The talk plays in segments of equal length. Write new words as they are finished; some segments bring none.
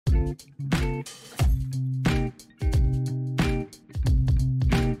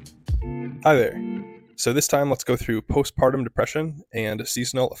Hi there. So this time let's go through postpartum depression and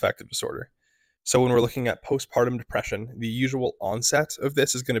seasonal affective disorder. So when we're looking at postpartum depression, the usual onset of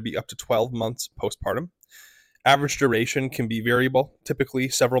this is going to be up to 12 months postpartum. Average duration can be variable, typically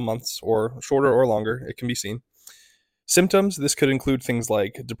several months or shorter or longer, it can be seen. Symptoms, this could include things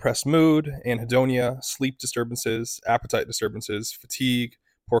like depressed mood, anhedonia, sleep disturbances, appetite disturbances, fatigue,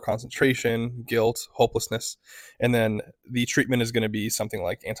 poor concentration, guilt, hopelessness. And then the treatment is going to be something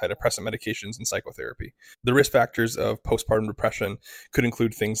like antidepressant medications and psychotherapy. The risk factors of postpartum depression could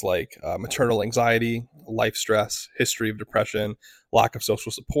include things like maternal anxiety, life stress, history of depression, lack of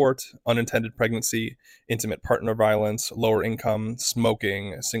social support, unintended pregnancy, intimate partner violence, lower income,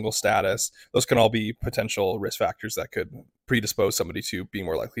 smoking, single status. Those can all be potential risk factors that could predispose somebody to being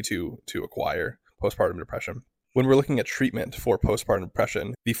more likely to acquire postpartum depression. When we're looking at treatment for postpartum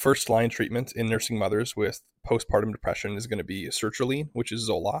depression, the first line treatment in nursing mothers with postpartum depression is going to be sertraline, which is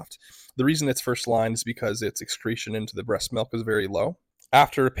Zoloft. The reason it's first line is because its excretion into the breast milk is very low.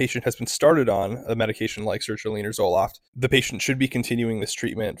 After a patient has been started on a medication like sertraline or Zoloft, the patient should be continuing this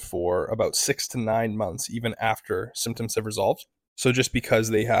treatment for about 6 to 9 months, even after symptoms have resolved. So just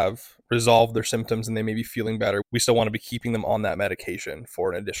because they have resolved their symptoms and they may be feeling better, we still want to be keeping them on that medication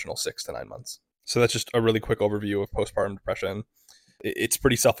for an additional 6 to 9 months. So that's just a really quick overview of postpartum depression. It's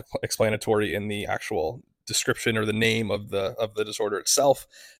pretty self-explanatory in the actual description or the name of the disorder itself.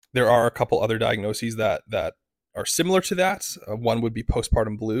 There are a couple other diagnoses that are similar to that. One would be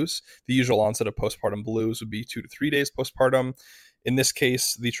postpartum blues. The usual onset of postpartum blues would be 2 to 3 days postpartum. In this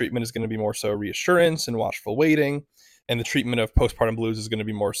case, the treatment is going to be more so reassurance and watchful waiting. And the treatment of postpartum blues is going to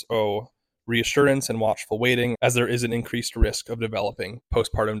be more so reassurance and watchful waiting, as there is an increased risk of developing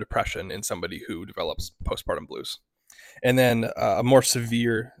postpartum depression in somebody who develops postpartum blues. And then a more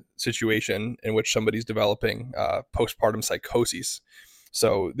severe situation in which somebody's developing postpartum psychoses.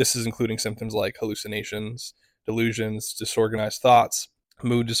 So this is including symptoms like hallucinations, delusions, disorganized thoughts,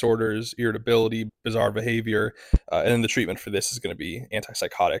 mood disorders, irritability, bizarre behavior. And then the treatment for this is going to be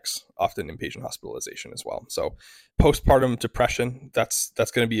antipsychotics, often inpatient hospitalization as well. So postpartum depression, that's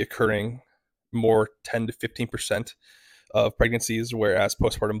going to be occurring more 10 to 15% of pregnancies, whereas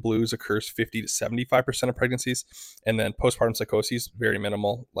postpartum blues occurs 50 to 75% of pregnancies. And then postpartum psychoses, very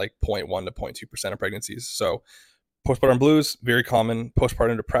minimal, like 0.1 to 0.2% of pregnancies. So postpartum blues, very common.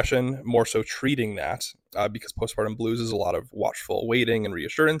 Postpartum depression, more so treating that because postpartum blues is a lot of watchful waiting and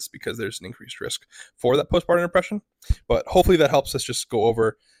reassurance because there's an increased risk for that postpartum depression. But hopefully that helps us just go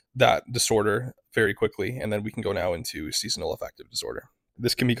over that disorder very quickly. And then we can go now into seasonal affective disorder.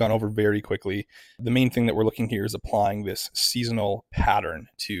 This can be gone over very quickly. The main thing that we're looking here is applying this seasonal pattern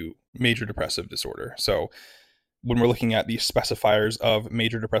to major depressive disorder. So when we're looking at the specifiers of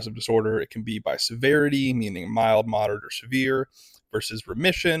major depressive disorder, it can be by severity, meaning mild, moderate, or severe, versus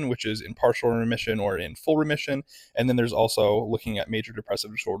remission, which is in partial remission or in full remission. And then there's also looking at major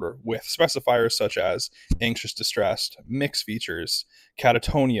depressive disorder with specifiers such as anxious distress, mixed features,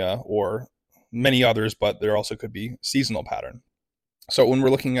 catatonia, or many others, but there also could be seasonal pattern. So when we're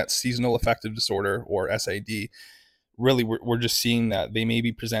looking at seasonal affective disorder or SAD, really we're just seeing that they may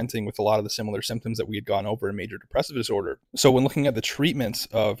be presenting with a lot of the similar symptoms that we had gone over in major depressive disorder. So when looking at the treatments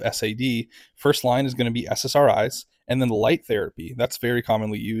of SAD, first line is going to be SSRIs, and then light therapy. That's very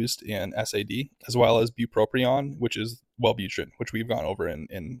commonly used in SAD, as well as bupropion, which is Wellbutrin, which we've gone over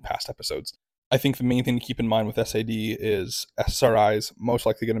in past episodes. I think the main thing to keep in mind with SAD is SSRIs, most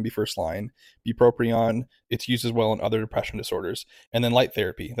likely going to be first line. Bupropion, it's used as well in other depression disorders. And then light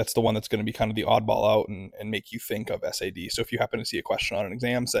therapy, that's the one that's going to be kind of the oddball out and make you think of SAD. So if you happen to see a question on an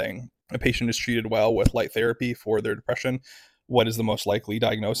exam saying a patient is treated well with light therapy for their depression, what is the most likely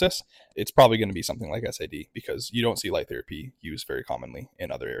diagnosis? It's probably going to be something like SAD because you don't see light therapy used very commonly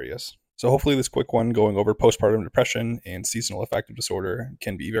in other areas. So hopefully this quick one going over postpartum depression and seasonal affective disorder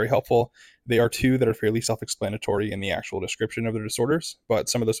can be very helpful. They are two that are fairly self-explanatory in the actual description of their disorders, but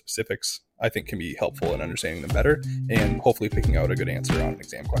some of the specifics I think can be helpful in understanding them better and hopefully picking out a good answer on an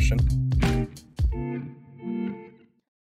exam question.